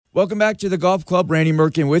Welcome back to the Golf Club. Randy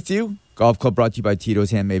Merkin with you. Golf Club brought to you by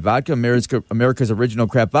Tito's Handmade Vodka, America's original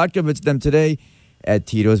craft vodka. Visit them today at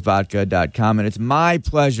titosvodka.com. And it's my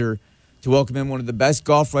pleasure to welcome in one of the best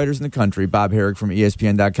golf writers in the country, Bob Harig from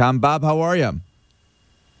ESPN.com. Bob, how are you?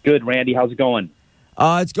 Good, Randy. How's it going?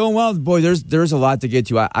 It's going well. Boy, there's a lot to get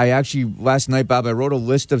to. I actually, last night, Bob, I wrote a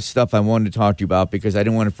list of stuff I wanted to talk to you about because I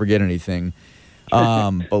didn't want to forget anything.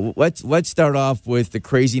 But let's start off with the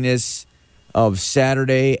craziness of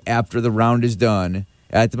Saturday after the round is done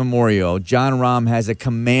at the Memorial. Jon Rahm has a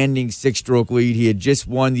commanding 6-stroke lead. He had just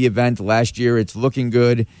won the event last year. It's looking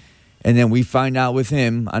good. And then we find out with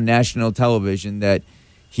him on national television that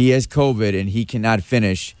he has COVID and he cannot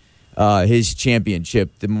finish his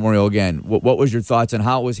championship, the Memorial again. What was your thoughts on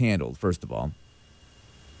how it was handled, first of all?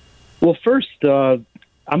 Well, first,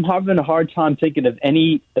 I'm having a hard time thinking of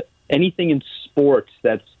anything in sports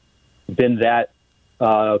that's been that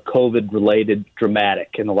COVID-related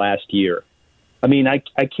dramatic in the last year. I mean, I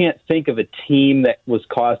can't think of a team that was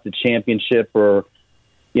cost a championship or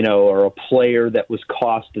a player that was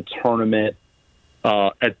cost a tournament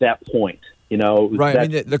at that point. Right. I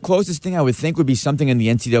mean, the closest thing I would think would be something in the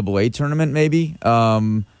NCAA tournament, maybe.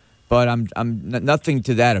 But I'm nothing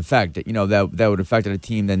to that effect. That would affect a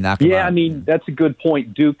team then knock them out. Yeah, I mean, that's a good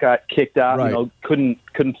point. Duke got kicked out. Right. Couldn't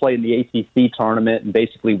play in the ACC tournament and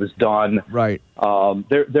basically was done. Right.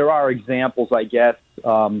 There are examples, I guess.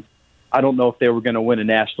 I don't know if they were going to win a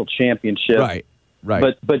national championship. Right.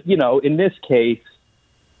 Right. But in this case,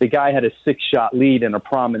 the guy had a 6-shot lead in a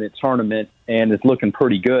prominent tournament and is looking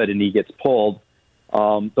pretty good, and he gets pulled.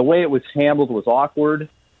 The way it was handled was awkward.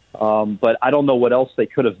 But I don't know what else they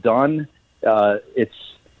could have done. They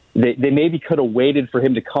maybe could have waited for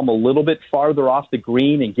him to come a little bit farther off the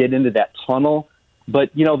green and get into that tunnel.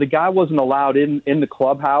 But, the guy wasn't allowed in the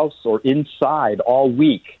clubhouse or inside all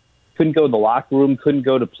week. Couldn't go to the locker room, couldn't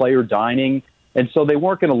go to player dining. And so they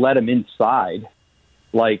weren't going to let him inside,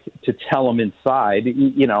 like to tell him inside,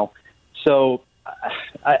 So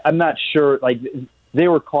I'm not sure. Like, they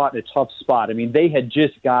were caught in a tough spot. I mean, they had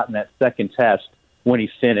just gotten that second test when he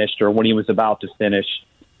finished or when he was about to finish.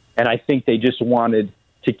 And I think they just wanted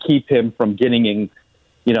to keep him from getting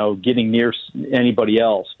near anybody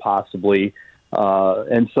else possibly.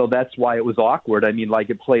 And so that's why it was awkward. I mean,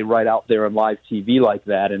 like, it played right out there on live TV like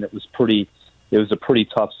that. And it was a pretty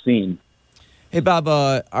tough scene. Hey, Bob,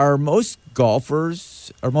 are most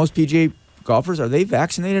PGA golfers, are they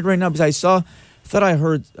vaccinated right now? Because I thought I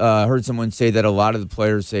heard someone say that a lot of the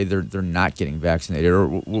players say they're not getting vaccinated. Or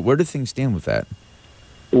where do things stand with that?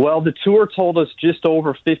 Well, the tour told us just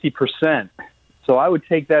over 50%. So I would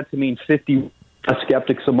take that to mean 50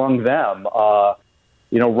 skeptics among them.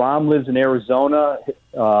 Rahm lives in Arizona.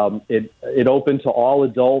 It opened to all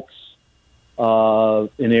adults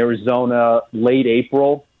in Arizona late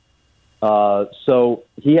April. So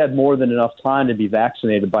he had more than enough time to be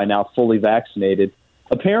vaccinated by now, fully vaccinated.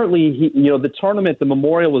 Apparently, the tournament, the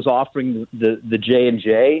Memorial, was offering the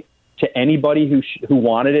J&J to anybody who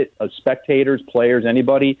wanted it, spectators, players,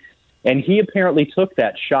 anybody. And he apparently took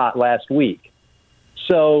that shot last week.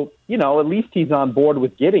 So, at least he's on board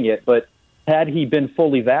with getting it. But had he been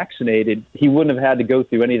fully vaccinated, he wouldn't have had to go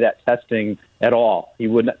through any of that testing at all. He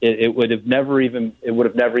would. It would have never even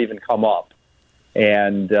come up.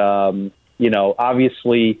 And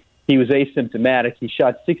obviously he was asymptomatic. He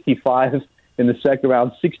shot 65 in the second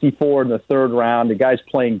round, 64 in the third round. The guy's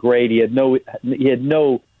playing great. He had no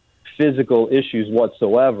physical issues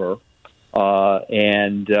whatsoever. To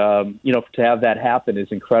have that happen is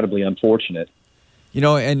incredibly unfortunate.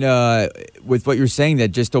 And with what you're saying, that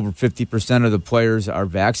just over 50% of the players are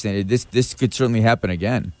vaccinated, this could certainly happen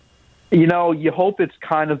again. You hope it's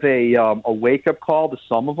kind of a wake-up call to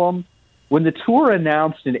some of them. When the tour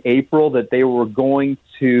announced in April that they were going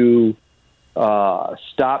to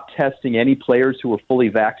stop testing any players who were fully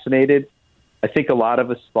vaccinated, I think a lot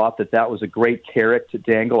of us thought that was a great carrot to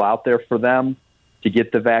dangle out there for them to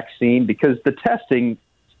get the vaccine, because the testing,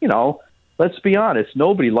 let's be honest,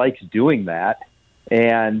 nobody likes doing that.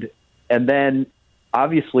 And then,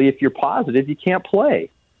 obviously, if you're positive, you can't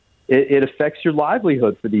play. It affects your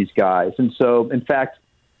livelihood for these guys. And so, in fact,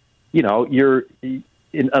 unless you're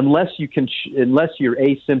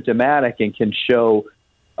asymptomatic and can show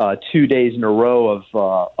 2 days in a row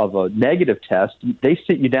of a negative test, they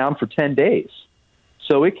sit you down for 10 days.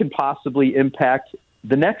 So it can possibly impact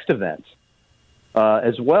the next event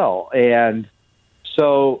as well. And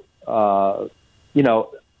so,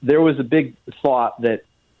 there was a big thought that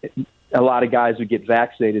a lot of guys would get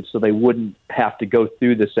vaccinated so they wouldn't have to go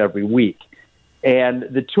through this every week. And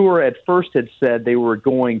the tour at first had said they were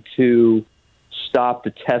going to stop the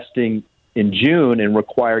testing in June and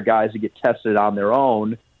require guys to get tested on their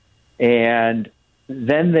own. And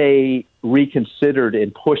then they reconsidered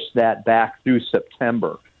and pushed that back through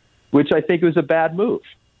September, which I think was a bad move.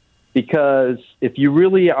 Because if you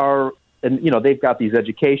really are, and they've got these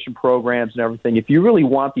education programs and everything, if you really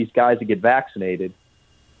want these guys to get vaccinated,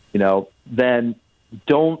 then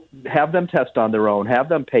don't have them test on their own, have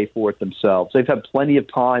them pay for it themselves. They've had plenty of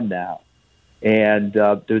time now. And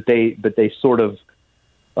they sort of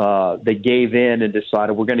they gave in and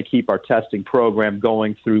decided we're going to keep our testing program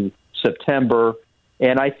going through September.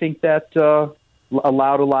 And I think that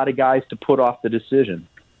allowed a lot of guys to put off the decision.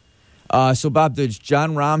 So, Bob, does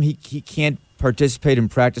Jon Rahm, he can't participate in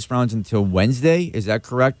practice rounds until Wednesday? Is that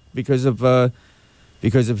correct because of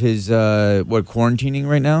his quarantining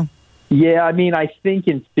right now? Yeah, I think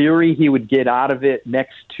in theory he would get out of it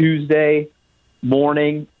next Tuesday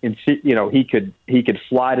morning, and he could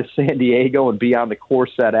fly to San Diego and be on the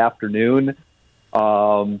course that afternoon,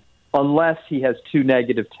 unless he has 2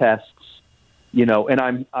 negative tests.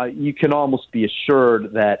 And you can almost be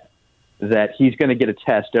assured that he's going to get a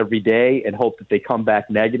test every day and hope that they come back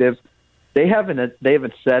negative. They haven't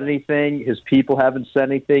said anything. His people haven't said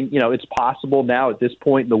anything. It's possible now at this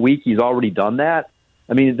point in the week he's already done that.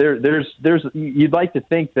 There's you'd like to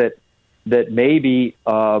think that maybe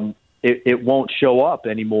it won't show up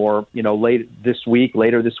anymore. Later this week,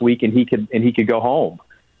 and he could go home.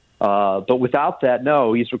 But without that,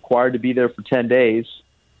 no, he's required to be there for 10 days,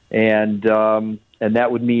 and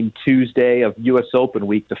that would mean Tuesday of U.S. Open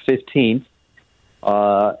week, the 15th.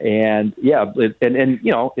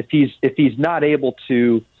 If he's not able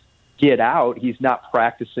to get out, he's not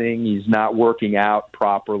practicing, he's not working out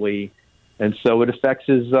properly, and so it affects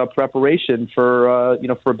his preparation for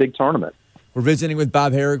a big tournament. We're visiting with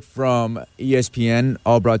Bob Harig from ESPN,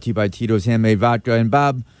 all brought to you by Tito's Handmade Vodka. And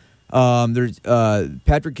Bob, there's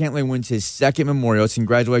Patrick Cantlay wins his second Memorial.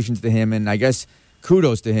 Congratulations to him, and I guess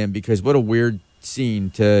kudos to him, because what a weird scene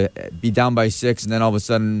to be down by 6 and then all of a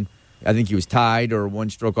sudden I think he was tied or 1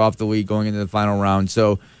 stroke off the lead going into the final round.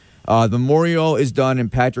 So the Memorial is done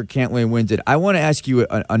and Patrick Cantlay wins it. I want to ask you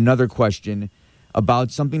another question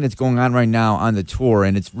about something that's going on right now on the tour,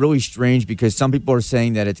 and it's really strange because some people are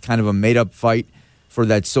saying that it's kind of a made-up fight for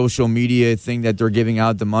that social media thing that they're giving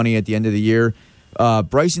out the money at the end of the year.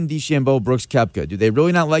 Bryson DeChambeau, Brooks Koepka, do they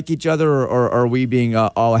really not like each other, or are we being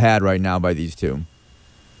all had right now by these two?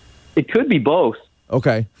 It could be both.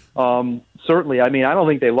 Okay. Certainly. I don't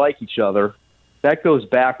think they like each other. That goes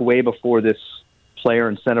back way before this player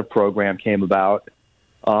incentive program came about.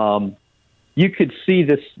 You could see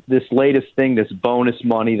this latest thing, this bonus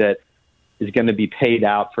money that is going to be paid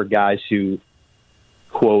out for guys who,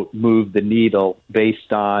 quote, move the needle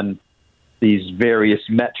based on these various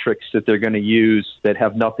metrics that they're going to use that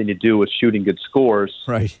have nothing to do with shooting good scores.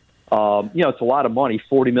 Right. It's a lot of money,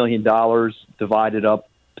 $40 million divided up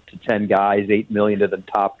to 10 guys, $8 million to the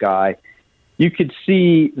top guy. You could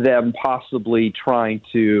see them possibly trying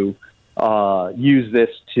to use this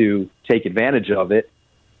to take advantage of it,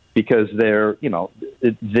 because they're,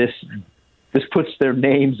 this puts their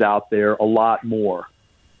names out there a lot more.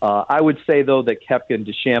 I would say, though, that Koepka and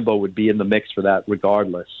DeChambeau would be in the mix for that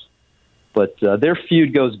regardless. But their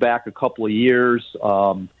feud goes back a couple of years.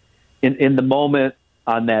 In the moment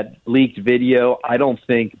on that leaked video, I don't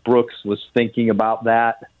think Brooks was thinking about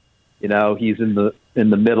that. He's in the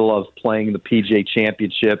middle of playing the PGA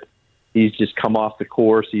Championship. He's just come off the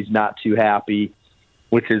course. He's not too happy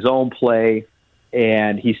with his own play,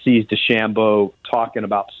 and he sees DeChambeau talking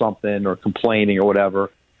about something or complaining or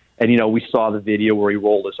whatever. And, we saw the video where he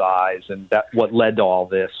rolled his eyes, and that's what led to all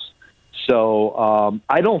this. So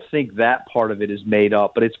I don't think that part of it is made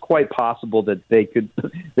up, but it's quite possible that they could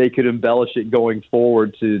embellish it going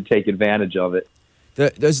forward to take advantage of it.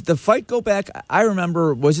 Does the fight go back? I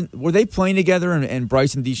remember, were they playing together and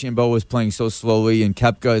Bryson DeChambeau was playing so slowly, and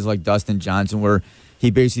Koepka is like Dustin Johnson, where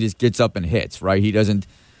he basically just gets up and hits, right? He doesn't,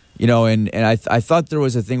 and I thought there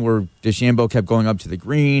was a thing where DeChambeau kept going up to the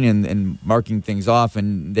green and marking things off,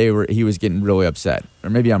 and he was getting really upset. Or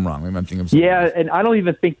maybe I'm wrong. Maybe I'm thinking of something else. And I don't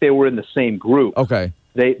even think they were in the same group. Okay.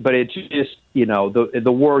 But it just,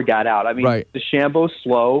 the word got out. Right. DeChambeau's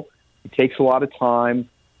slow. He takes a lot of time.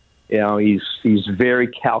 He's very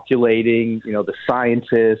calculating, the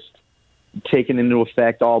scientist, taking into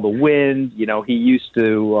effect all the wind. He used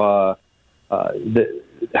to,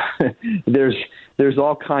 there's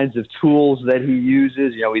all kinds of tools that he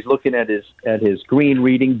uses. He's looking at his green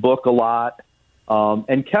reading book a lot.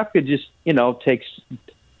 And Koepka just,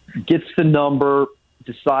 gets the number,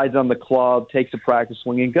 decides on the club, takes a practice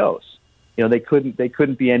swing and goes. They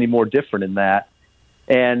couldn't be any more different in that.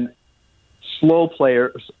 And slow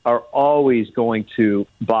players are always going to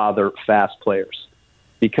bother fast players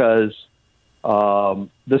because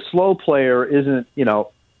the slow player isn't,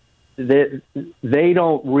 they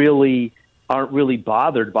aren't really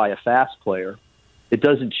bothered by a fast player. It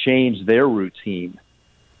doesn't change their routine.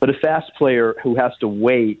 But a fast player who has to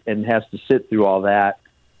wait and has to sit through all that,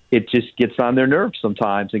 it just gets on their nerves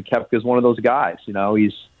sometimes. And Koepka's one of those guys. And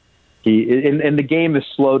the game is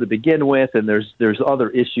slow to begin with, and there's other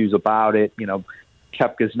issues about it.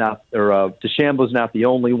 Koepka's not, or DeChambeau's not the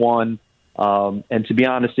only one. And to be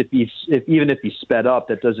honest, even if he sped up,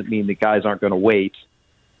 that doesn't mean the guys aren't going to wait.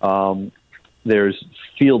 There's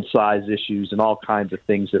field size issues and all kinds of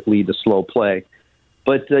things that lead to slow play.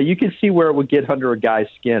 But you can see where it would get under a guy's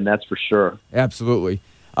skin, that's for sure. Absolutely.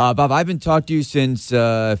 Bob, I've been talking to you since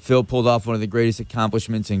Phil pulled off one of the greatest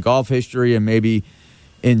accomplishments in golf history and maybe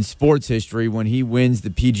in sports history when he wins the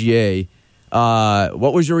PGA.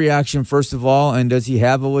 What was your reaction, first of all, and does he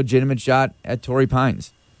have a legitimate shot at Torrey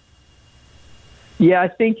Pines? Yeah, I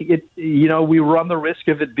think we run the risk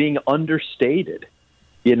of it being understated.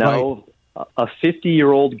 Right. A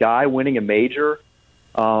 50-year-old guy winning a major,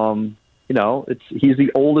 he's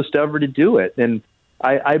the oldest ever to do it. And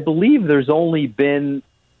I believe there's only been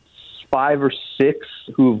 5 or 6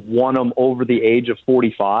 who've won them over the age of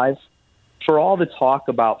 45. For all the talk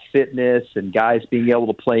about fitness and guys being able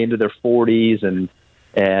to play into their 40s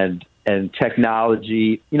and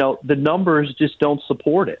technology, the numbers just don't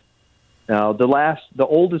support it. Now, the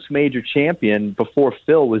oldest major champion before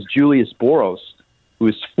Phil was Julius Boros, who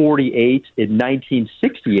was 48 in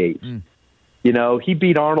 1968. He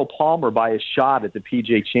beat Arnold Palmer by a shot at the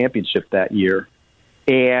PGA Championship that year.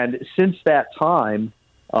 And since that time,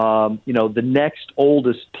 the next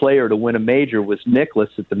oldest player to win a major was Nicklaus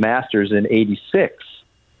at the Masters in 86.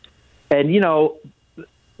 And,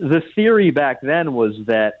 the theory back then was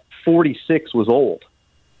that 46 was old.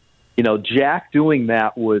 Jack doing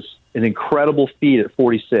that was an incredible feat at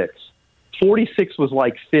 46. 46 was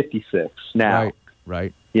like 56 now.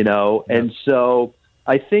 Right. And so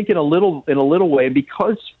I think in a little way,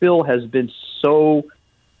 because Phil has been so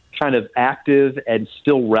kind of active and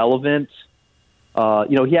still relevant,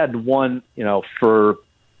 he hadn't won,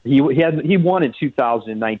 he won in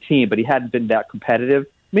 2019, but he hadn't been that competitive.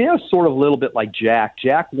 I mean, it was sort of a little bit like Jack.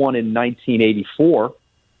 Jack won in 1984,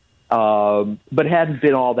 but hadn't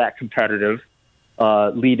been all that competitive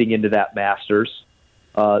leading into that Masters.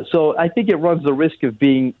 So I think it runs the risk of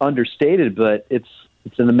being understated, but it's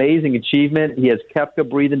an amazing achievement. He has Koepka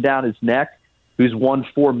breathing down his neck, who's won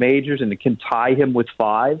 4 majors and it can tie him with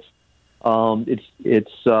 5.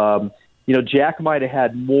 Jack might have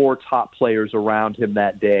had more top players around him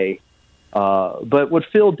that day. But what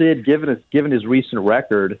Phil did, given his recent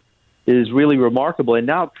record, is really remarkable, and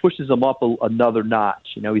now it pushes him up another notch.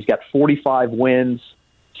 He's got 45 wins,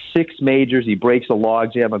 6 majors. He breaks a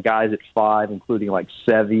logjam of guys at 5, including like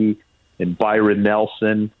Seve and Byron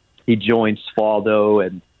Nelson. He joins Faldo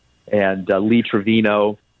and Lee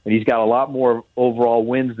Trevino, and he's got a lot more overall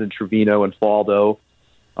wins than Trevino and Faldo.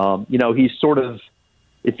 He's sort of,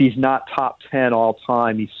 if he's not top 10 all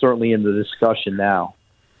time, he's certainly in the discussion now.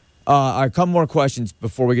 A couple more questions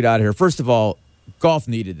before we get out of here. First of all, golf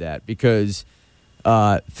needed that because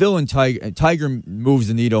Phil and Tiger moves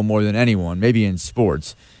the needle more than anyone, maybe in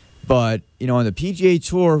sports. But, on the PGA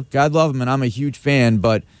Tour, God love him, and I'm a huge fan,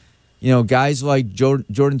 but, guys like Jordan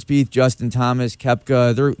Spieth, Justin Thomas,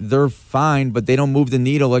 Koepka, they're fine, but they don't move the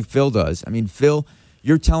needle like Phil does. I mean, Phil,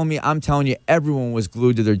 you're telling me, I'm telling you, everyone was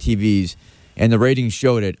glued to their TVs, and the ratings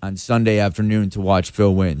showed it on Sunday afternoon to watch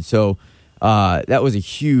Phil win. So that was a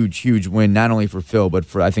huge, huge win, not only for Phil,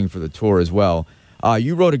 but I think for the Tour as well.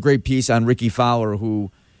 You wrote a great piece on Ricky Fowler,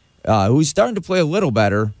 who's starting to play a little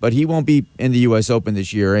better, but he won't be in the U.S. Open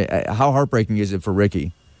this year. How heartbreaking is it for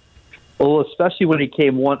Ricky? Well, especially when he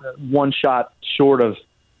came one shot short of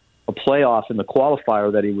a playoff in the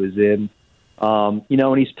qualifier that he was in.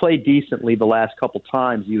 And he's played decently the last couple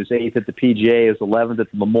times. He was 8th at the PGA, he was 11th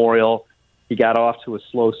at the Memorial. He got off to a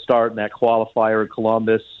slow start in that qualifier in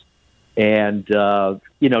Columbus and,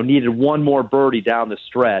 needed one more birdie down the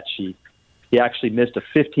stretch. He actually missed a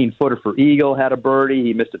 15-footer for eagle, had a birdie.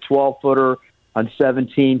 He missed a 12-footer on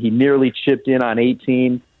 17. He nearly chipped in on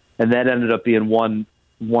 18, and that ended up being one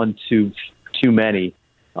too many.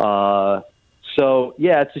 So,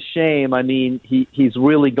 yeah, it's a shame. I mean, he's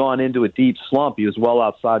really gone into a deep slump. He was well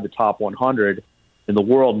outside the top 100 in the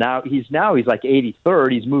world. Now he's like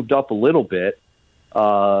 83rd. He's moved up a little bit,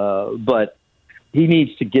 but he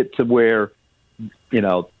needs to get to where,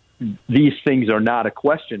 these things are not a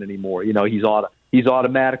question anymore. He's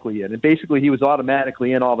automatically in. And basically he was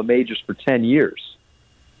automatically in all the majors for 10 years.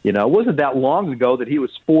 You know, it wasn't that long ago that he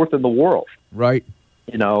was fourth in the world. Right.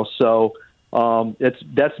 You know, so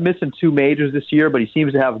that's missing 2 majors this year, but he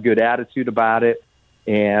seems to have a good attitude about it.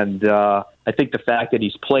 And I think the fact that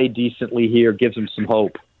he's played decently here gives him some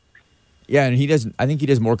hope. Yeah, and I think he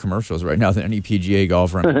does more commercials right now than any PGA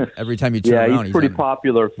golfer. I mean, every time you turn around, he's pretty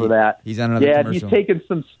popular for that. He's on another commercial. He's taken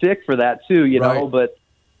some stick for that too, you know. But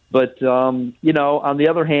you know, on the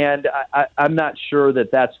other hand, I'm not sure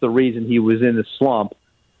that that's the reason he was in the slump.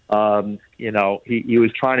 You know, he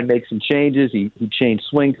was trying to make some changes. He changed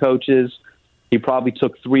swing coaches. He probably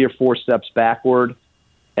took 3 or 4 steps backward,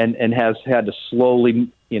 and has had to slowly,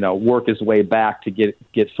 you know, work his way back to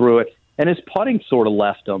get through it. And his putting sort of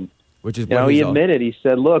left him. Which is, you know, he admitted, he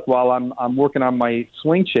said, look, while I'm working on my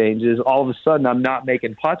swing changes, all of a sudden I'm not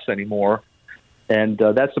making putts anymore. And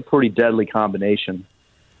that's a pretty deadly combination.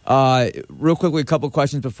 Real quickly, a couple of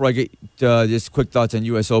questions before I get just quick thoughts on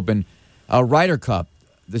U.S. Open. Ryder Cup.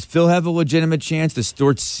 Does Phil have a legitimate chance? Does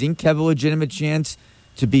Stuart Sink have a legitimate chance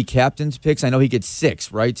to be captain's picks? I know he gets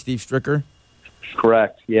 6, right, Steve Stricker?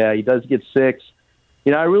 Correct. Yeah, he does get 6.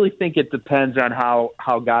 You know, I really think it depends on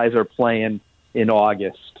how guys are playing in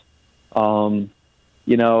August.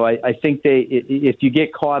 You know, I think if you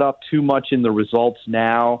get caught up too much in the results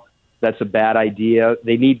now, that's a bad idea.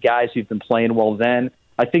 They need guys who've been playing well then.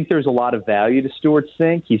 I think there's a lot of value to Stuart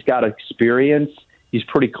Sink. He's got experience. He's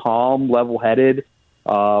pretty calm, level-headed.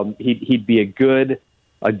 He'd be a good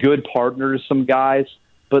partner to some guys.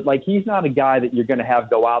 But, like, he's not a guy that you're going to have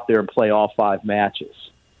go out there and play all 5 matches.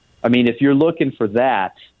 I mean, if you're looking for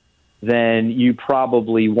that, then you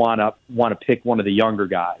probably want to pick one of the younger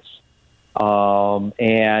guys.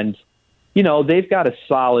 And, you know, they've got a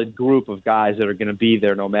solid group of guys that are going to be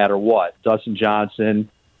there no matter what. Dustin Johnson,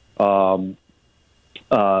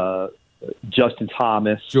 Justin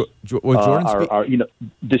Thomas, Jordan you know,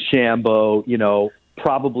 DeChambeau, you know,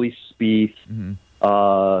 probably Spieth.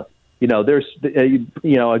 Mm-hmm. You know, there's,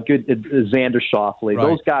 you know, a good Xander Schauffele. Right.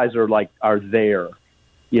 Those guys are there,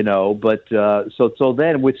 you know. But so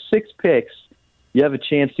then with 6 picks, you have a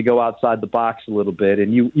chance to go outside the box a little bit,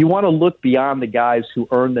 and you want to look beyond the guys who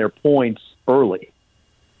earn their points early.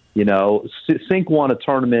 You know, Sink won a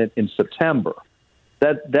tournament in September.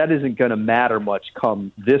 That isn't going to matter much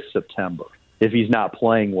come this September if he's not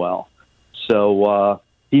playing well. So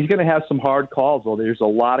he's going to have some hard calls. Well, there's a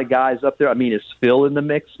lot of guys up there. I mean, is Phil in the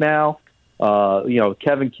mix now? You know,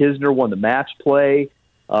 Kevin Kisner won the match play.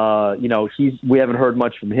 You know, we haven't heard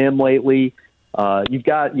much from him lately. You've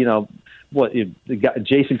got, you know,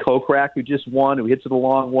 Jason Kokrak, who just won, who hits it a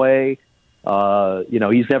long way. You know,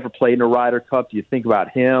 he's never played in a Ryder Cup. Do you think about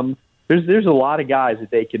him? There's a lot of guys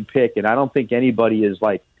that they can pick, and I don't think anybody is,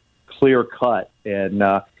 like, clear cut. And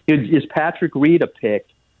is Patrick Reed a pick,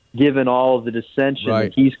 given all of the dissension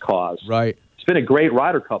that he's caused? Right. He's been a great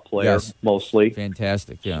Ryder Cup player, mostly.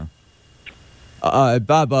 Fantastic, yeah.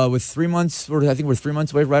 Bob, with 3 months, or I think we're 3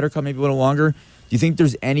 months away from Ryder Cup, maybe a little longer. Do you think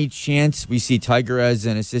there's any chance we see Tiger as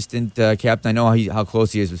an assistant captain? I know how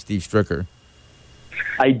close he is with Steve Stricker.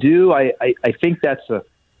 I do. I think that's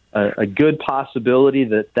a good possibility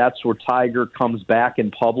that's where Tiger comes back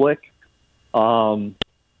in public. Unless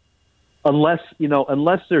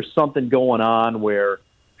there's something going on where,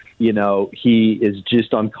 you know, he is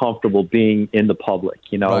just uncomfortable being in the public.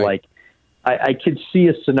 You know, like I could see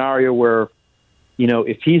a scenario where, you know,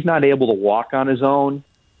 if he's not able to walk on his own,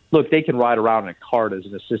 look, they can ride around in a cart as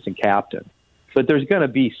an assistant captain, but there's going to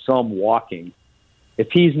be some walking. If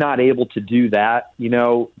he's not able to do that, you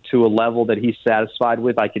know, to a level that he's satisfied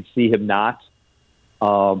with, I could see him not.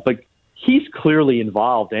 But he's clearly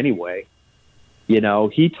involved anyway. You know,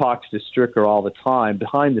 he talks to Stricker all the time.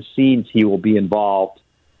 Behind the scenes, he will be involved.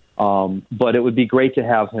 But it would be great to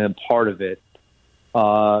have him part of it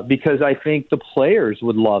because I think the players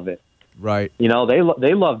would love it. Right. You know,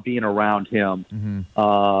 they love being around him.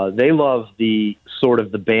 Mm-hmm. They love the sort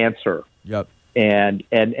of the banter. Yep. And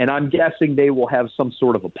I'm guessing they will have some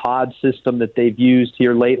sort of a pod system that they've used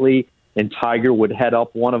here lately, and Tiger would head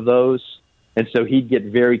up one of those. And so he'd get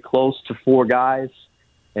very close to 4 guys,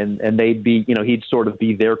 and they'd be, you know, he'd sort of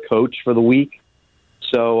be their coach for the week.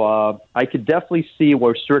 So I could definitely see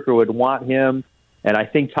where Stricker would want him, and I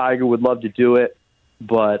think Tiger would love to do it,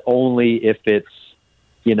 but only if it's,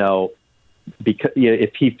 you know, because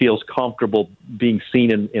if he feels comfortable being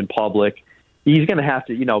seen in public. He's going to have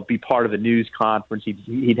to, you know, be part of a news conference.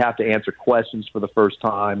 He'd have to answer questions for the first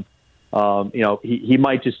time. You know, he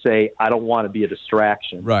might just say, "I don't want to be a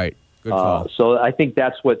distraction." Right. Good call. So I think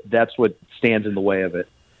that's what stands in the way of it.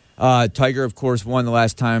 Tiger, of course, won the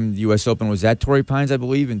last time the U.S. Open was at Torrey Pines, I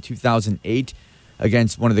believe, in 2008.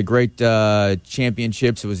 against one of the great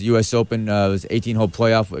championships. It was the U.S. Open. It was 18-hole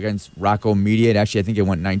playoff against Rocco Mediate. Actually, I think it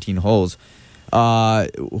went 19 holes.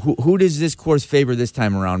 Who does this course favor this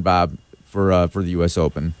time around, Bob, for the U.S.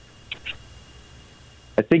 Open?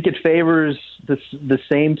 I think it favors the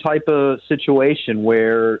same type of situation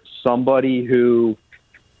where somebody who,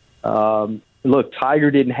 look,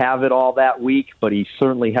 Tiger didn't have it all that week, but he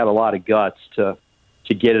certainly had a lot of guts to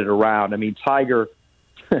get it around. I mean, Tiger,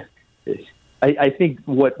 I think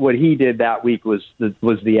what he did that week was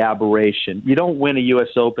the aberration. You don't win a U.S.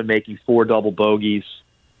 Open making 4 double bogeys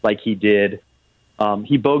like he did.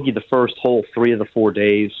 He bogeyed the first hole 3 of the 4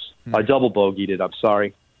 days. Double bogeyed it, I'm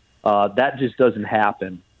sorry. That just doesn't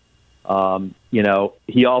happen.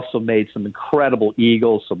 He also made some incredible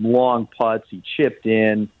eagles, some long putts. He chipped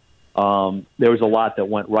in. There was a lot that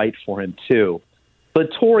went right for him, too.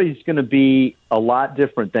 But Torrey's going to be a lot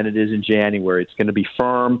different than it is in January. It's going to be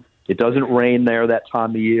firm. It doesn't rain there that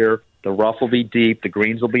time of year. The rough will be deep. The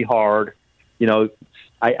greens will be hard.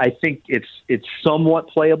 I think it's somewhat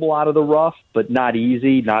playable out of the rough, but not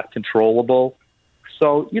easy, not controllable.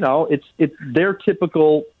 So, it's their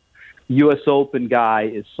typical U.S. Open guy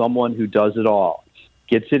is someone who does it all,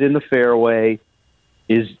 gets it in the fairway,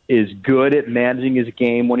 is good at managing his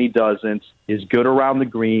game when he doesn't, is good around the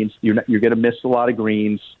greens. You're going to miss a lot of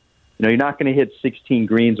greens. You're not going to hit 16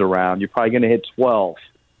 greens around. You're probably going to hit 12.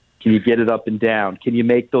 Can you get it up and down? Can you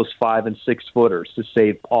make those 5 and 6 footers to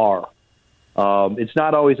save par? It's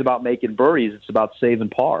not always about making birdies. It's about saving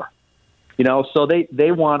par. So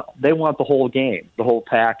they want the whole game, the whole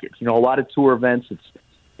package. A lot of tour events,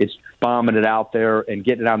 it's bombing it out there and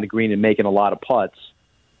getting it on the green and making a lot of putts.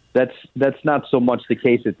 That's not so much the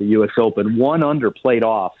case at the U.S. Open. 1 under played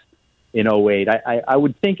off in 08. I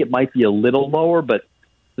would think it might be a little lower, but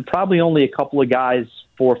there's probably only a couple of guys,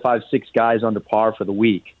 4, 5, 6 guys under par for the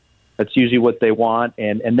week. That's usually what they want,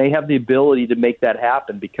 and they have the ability to make that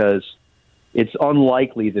happen because it's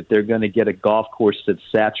unlikely that they're going to get a golf course that's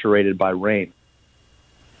saturated by rain.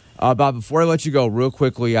 Bob, before I let you go, real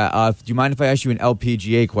quickly, do you mind if I ask you an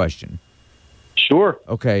LPGA question? Sure.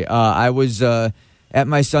 Okay. I was at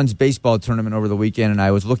my son's baseball tournament over the weekend, and I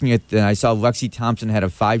was looking at, and I saw Lexi Thompson had a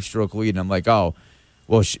 5-stroke lead, and I'm like, oh,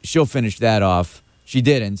 well, she'll finish that off. She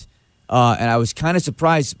didn't. And I was kind of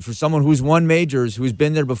surprised for someone who's won majors, who's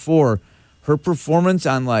been there before. Her performance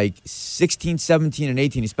on like 16, 17, and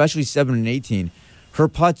 18, especially 7 and 18, her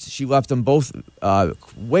putts, she left them both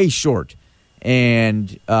way short.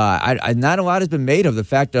 And not a lot has been made of the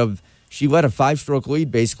fact of she let a 5-stroke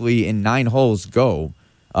lead basically in 9 holes go.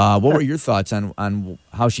 What were your thoughts on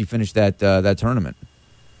how she finished that tournament?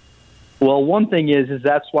 Well, one thing is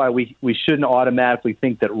that's why we shouldn't automatically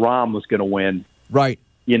think that Rahm was going to win. Right.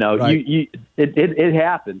 Right. It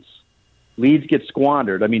happens. Leads get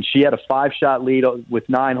squandered. I mean, she had a 5-shot lead with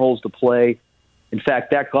 9 holes to play. In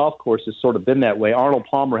fact, that golf course has sort of been that way. Arnold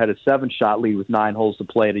Palmer had a 7-shot lead with 9 holes to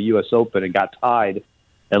play at a U.S. Open and got tied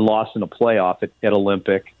and lost in a playoff at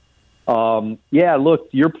Olympic. Look,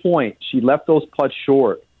 your point. She left those putts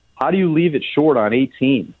short. How do you leave it short on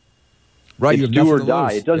 18? Right, it's do or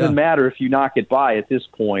die. It doesn't matter if you knock it by at this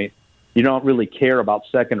point. You don't really care about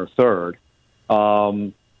second or third.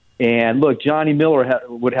 And look, Johnny Miller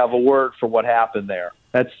would have a word for what happened there.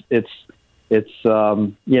 Yep.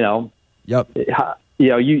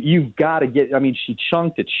 You've got to get. I mean, she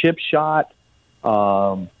chunked a chip shot.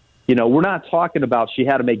 We're not talking about she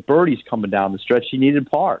had to make birdies coming down the stretch. She needed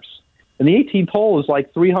pars, and the 18th hole is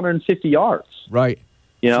like 350 yards. Right.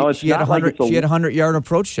 She had a 100-yard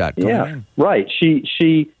approach shot. In. Right. She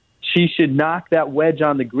should knock that wedge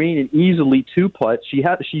on the green and easily 2-putt. She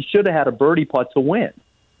should have had a birdie putt to win.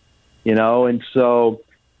 And so,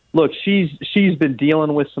 look, she's been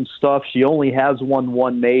dealing with some stuff. She only has won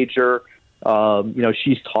 1 major.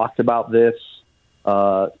 She's talked about this.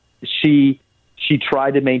 She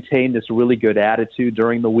tried to maintain this really good attitude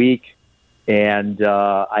during the week, and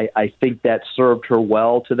I think that served her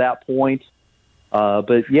well to that point.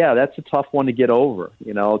 But yeah, that's a tough one to get over.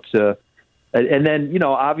 And then,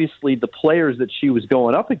 obviously the players that she was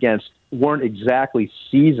going up against weren't exactly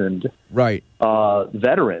seasoned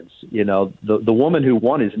veterans. The woman who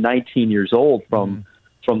won is 19 years old from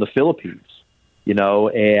the Philippines,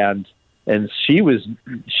 and she was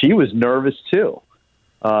nervous too.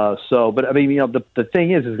 But I mean, the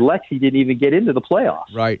thing is Lexi didn't even get into the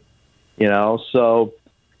playoffs. Right. So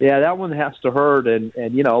yeah, that one has to hurt. And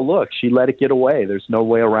look, she let it get away. There's no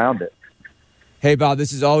way around it. Hey, Bob,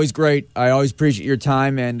 this is always great. I always appreciate your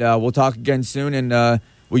time, and we'll talk again soon. And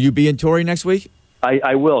will you be in Torrey next week?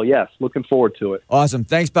 I will, yes. Looking forward to it. Awesome.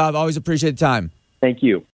 Thanks, Bob. Always appreciate the time. Thank you.